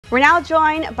We're now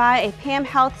joined by a PAM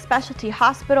Health specialty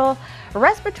hospital, a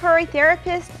respiratory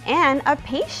therapist, and a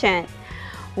patient.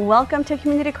 Welcome to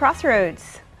Community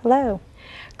Crossroads. Hello.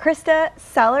 Krista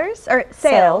Sales.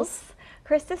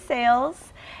 Krista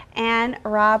Sales and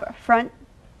Rob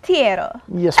Frontiero.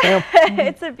 Yes, ma'am.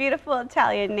 It's a beautiful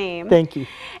Italian name. Thank you.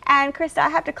 And Krista, I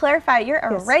have to clarify, you're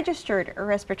a registered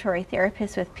respiratory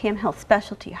therapist with PAM Health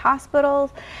Specialty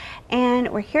Hospitals, and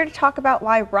we're here to talk about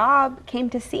why Rob came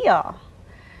to see y'all.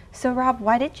 So Rob,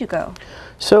 why did you go?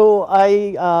 So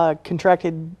I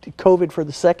contracted COVID for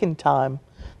the second time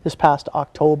this past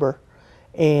October,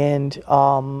 and you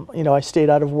know, I stayed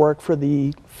out of work for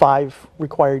the 5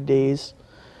 required days,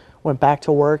 went back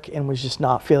to work and was just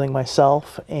not feeling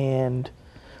myself and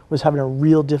was having a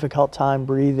real difficult time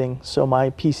breathing. So my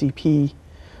PCP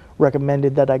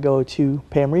recommended that I go to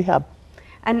PAM Rehab.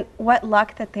 And what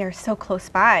luck that they're so close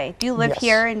by. Do you live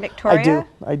here in Victoria?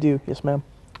 I do, yes ma'am.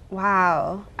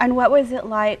 Wow. And what was it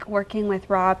like working with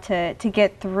Rob to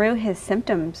get through his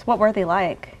symptoms? What were they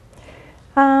like?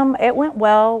 It went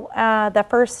well. The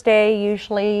first day,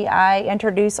 usually I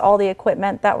introduce all the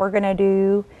equipment that we're going to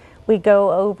do. We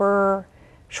go over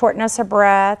shortness of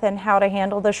breath and how to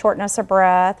handle the shortness of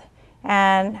breath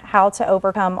and how to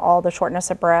overcome all the shortness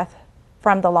of breath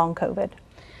from the long COVID.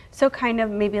 So kind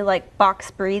of maybe like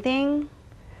box breathing?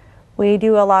 We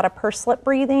do a lot of pursed lip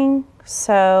breathing,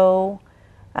 so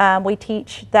we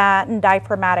teach that and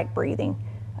diaphragmatic breathing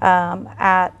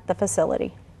at the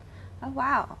facility. Oh,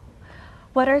 wow.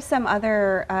 What are some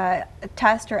other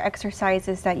tests or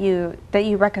exercises that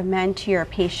you recommend to your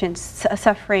patients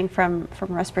suffering from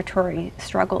respiratory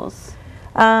struggles?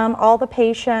 All the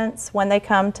patients, when they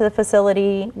come to the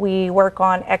facility, we work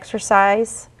on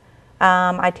exercise.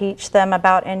 I teach them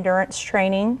about endurance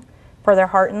training for their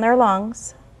heart and their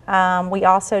lungs. We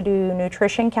also do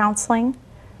nutrition counseling,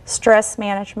 stress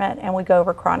management, and we go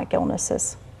over chronic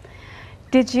illnesses.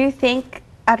 Did you think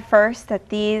at first that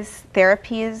these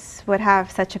therapies would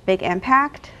have such a big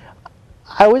impact?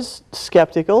 I was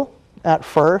skeptical at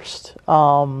first.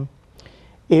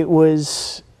 It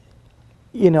was,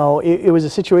 you know, it was a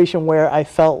situation where I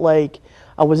felt like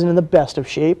I wasn't in the best of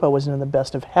shape, I wasn't in the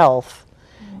best of health,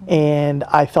 and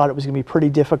I thought it was going to be pretty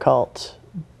difficult,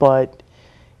 but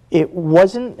it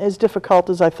wasn't as difficult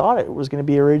as I thought it was going to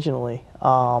be originally.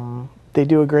 They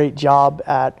do a great job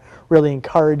at really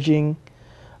encouraging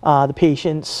the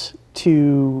patients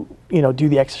to, you know, do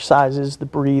the exercises, the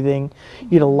breathing. You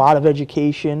get a lot of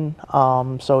education,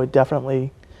 so it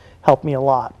definitely helped me a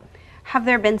lot. Have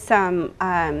there been some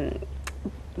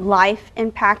life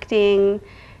impacting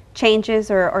changes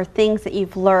or things that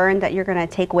you've learned that you're going to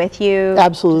take with you?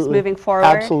 Absolutely. Just moving forward?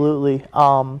 Absolutely.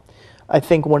 I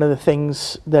think one of the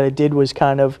things that it did was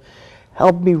kind of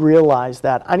help me realize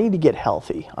that I need to get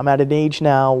healthy. I'm at an age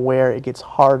now where it gets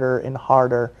harder and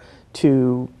harder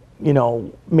to, you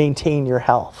know, maintain your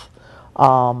health.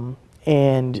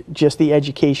 And just the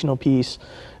educational piece,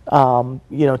 you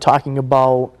know, talking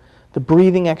about the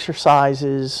breathing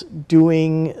exercises,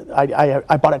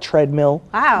 I bought a treadmill.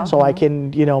 Wow. So I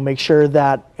can, you know, make sure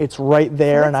that it's right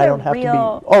there, So and I don't have to be,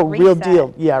 real reset.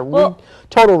 deal. Yeah, Well,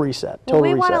 total reset. Total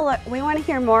we reset. we want to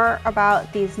hear more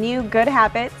about these new good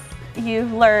habits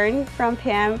you've learned from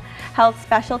PAM Health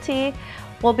Specialty.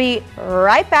 We'll be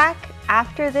right back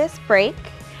after this break.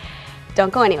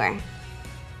 Don't go anywhere.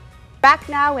 Back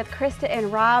now with Krista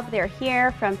and Rob. They're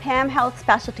here from PAM Health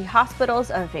Specialty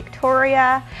Hospitals of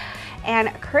Victoria. And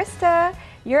Krista,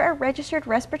 you're a registered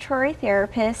respiratory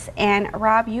therapist, and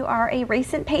Rob, you are a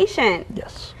recent patient.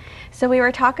 Yes. So we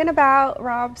were talking about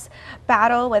Rob's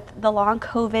battle with the long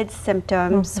COVID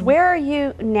symptoms. Where are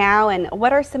you now, and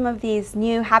what are some of these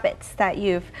new habits that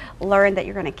you've learned that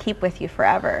you're going to keep with you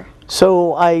forever?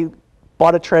 So I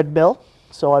bought a treadmill,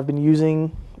 so I've been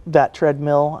using that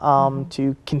treadmill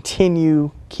to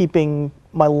continue keeping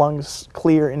my lungs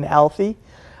clear and healthy.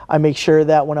 I make sure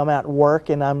that when I'm at work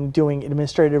and I'm doing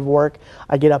administrative work,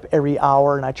 I get up every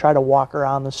hour and I try to walk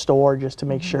around the store just to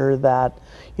make sure that,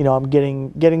 you know, I'm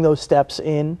getting those steps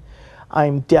in.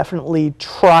 I'm definitely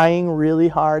trying really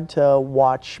hard to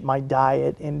watch my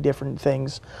diet and different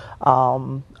things.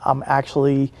 I'm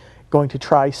actually going to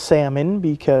try salmon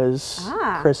because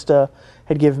Krista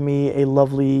had given me a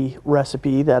lovely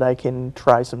recipe that I can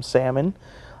try some salmon.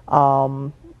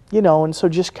 You know, and so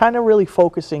just kind of really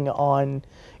focusing on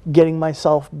getting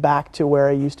myself back to where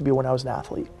I used to be when I was an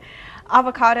athlete.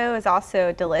 Avocado is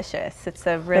also delicious. It's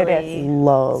a really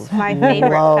It's my favorite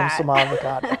fat. Some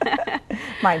avocado.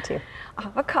 Mine too.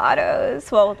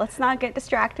 Avocados. Well, let's not get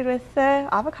distracted with the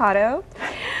avocado.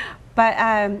 But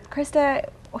Krista,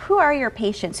 who are your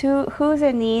patients? Who's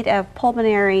in need of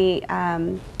pulmonary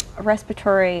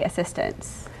respiratory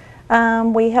assistance?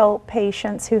 We help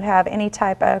patients who have any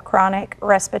type of chronic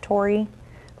respiratory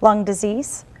lung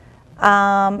disease.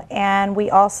 And we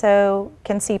also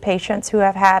can see patients who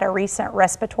have had a recent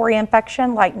respiratory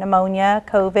infection like pneumonia,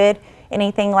 COVID,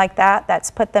 anything like that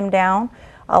that's put them down.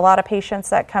 A lot of patients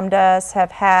that come to us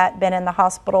have been in the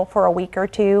hospital for a week or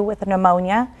two with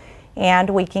pneumonia, and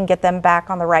we can get them back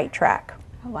on the right track.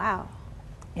 Oh, wow.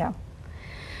 Yeah.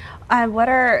 What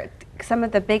are some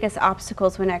of the biggest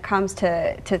obstacles when it comes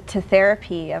to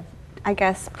therapy of, I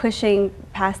guess, pushing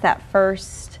past that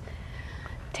first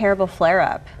terrible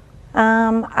flare-up?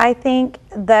 I think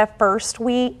the first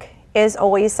week is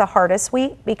always the hardest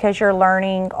week because you're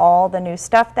learning all the new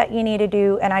stuff that you need to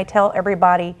do, and I tell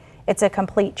everybody it's a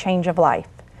complete change of life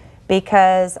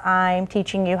because I'm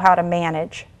teaching you how to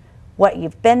manage what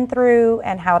you've been through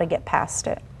and how to get past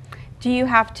it. Do you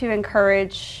have to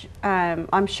encourage,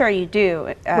 I'm sure you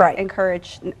do, Right.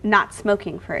 encourage not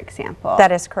smoking, for example?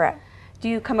 That is correct. Do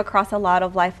you come across a lot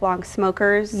of lifelong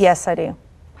smokers? Yes, I do,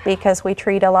 because we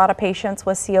treat a lot of patients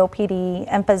with COPD,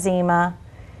 emphysema,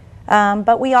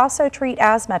 but we also treat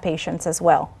asthma patients as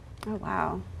well. Oh,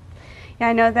 wow. Yeah,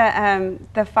 I know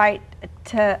that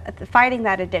fighting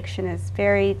that addiction is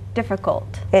very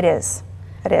difficult. It is,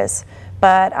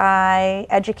 but I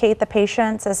educate the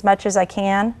patients as much as I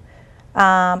can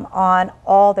on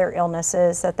all their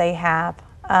illnesses that they have.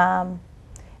 And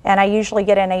I usually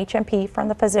get an H&P from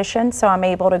the physician, so I'm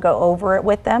able to go over it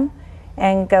with them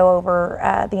and go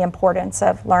over the importance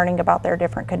of learning about their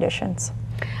different conditions.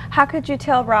 How could you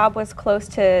tell Rob was close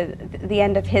to the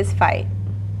end of his fight?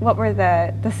 What were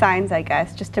the signs, I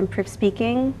guess? Just improved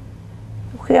speaking?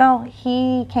 Well,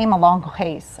 he came a long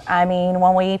ways. I mean,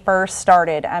 when we first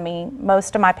started,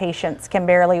 most of my patients can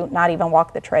barely not even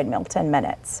walk the treadmill 10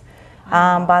 minutes.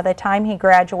 Wow. By the time he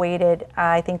graduated,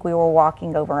 I think we were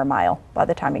walking over a mile by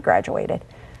the time he graduated.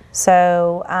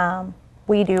 So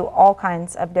we do all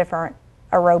kinds of different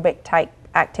aerobic type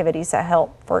activities that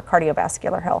help for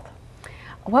cardiovascular health.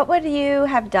 What would you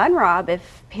have done, Rob,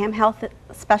 if PAM Health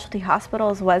Specialty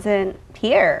Hospitals wasn't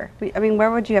here? I mean,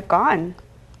 where would you have gone?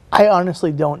 I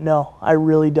honestly don't know. I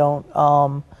really don't.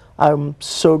 I'm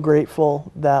so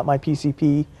grateful that my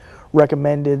PCP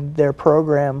recommended their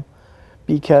program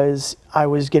because I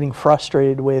was getting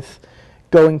frustrated with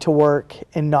going to work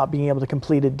and not being able to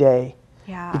complete a day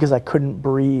because I couldn't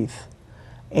breathe.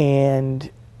 And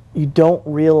you don't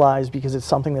realize, because it's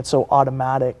something that's so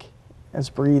automatic as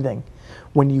breathing,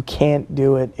 when you can't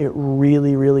do it, it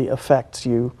really, really affects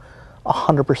you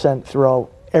 100% throughout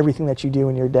everything that you do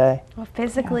in your day. Well,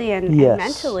 physically and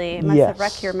mentally, it must have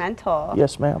wrecked your mental.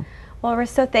 Yes, ma'am. Well, we're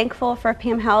so thankful for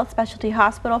PAM Health Specialty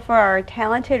Hospital, for our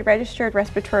talented registered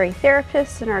respiratory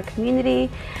therapists in our community.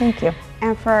 Thank you.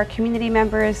 And for our community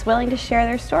members willing to share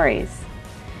their stories.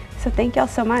 So thank y'all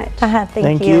so much.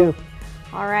 Thank you.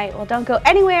 All right, well, don't go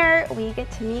anywhere. We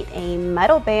get to meet a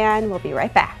metal band. We'll be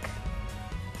right back.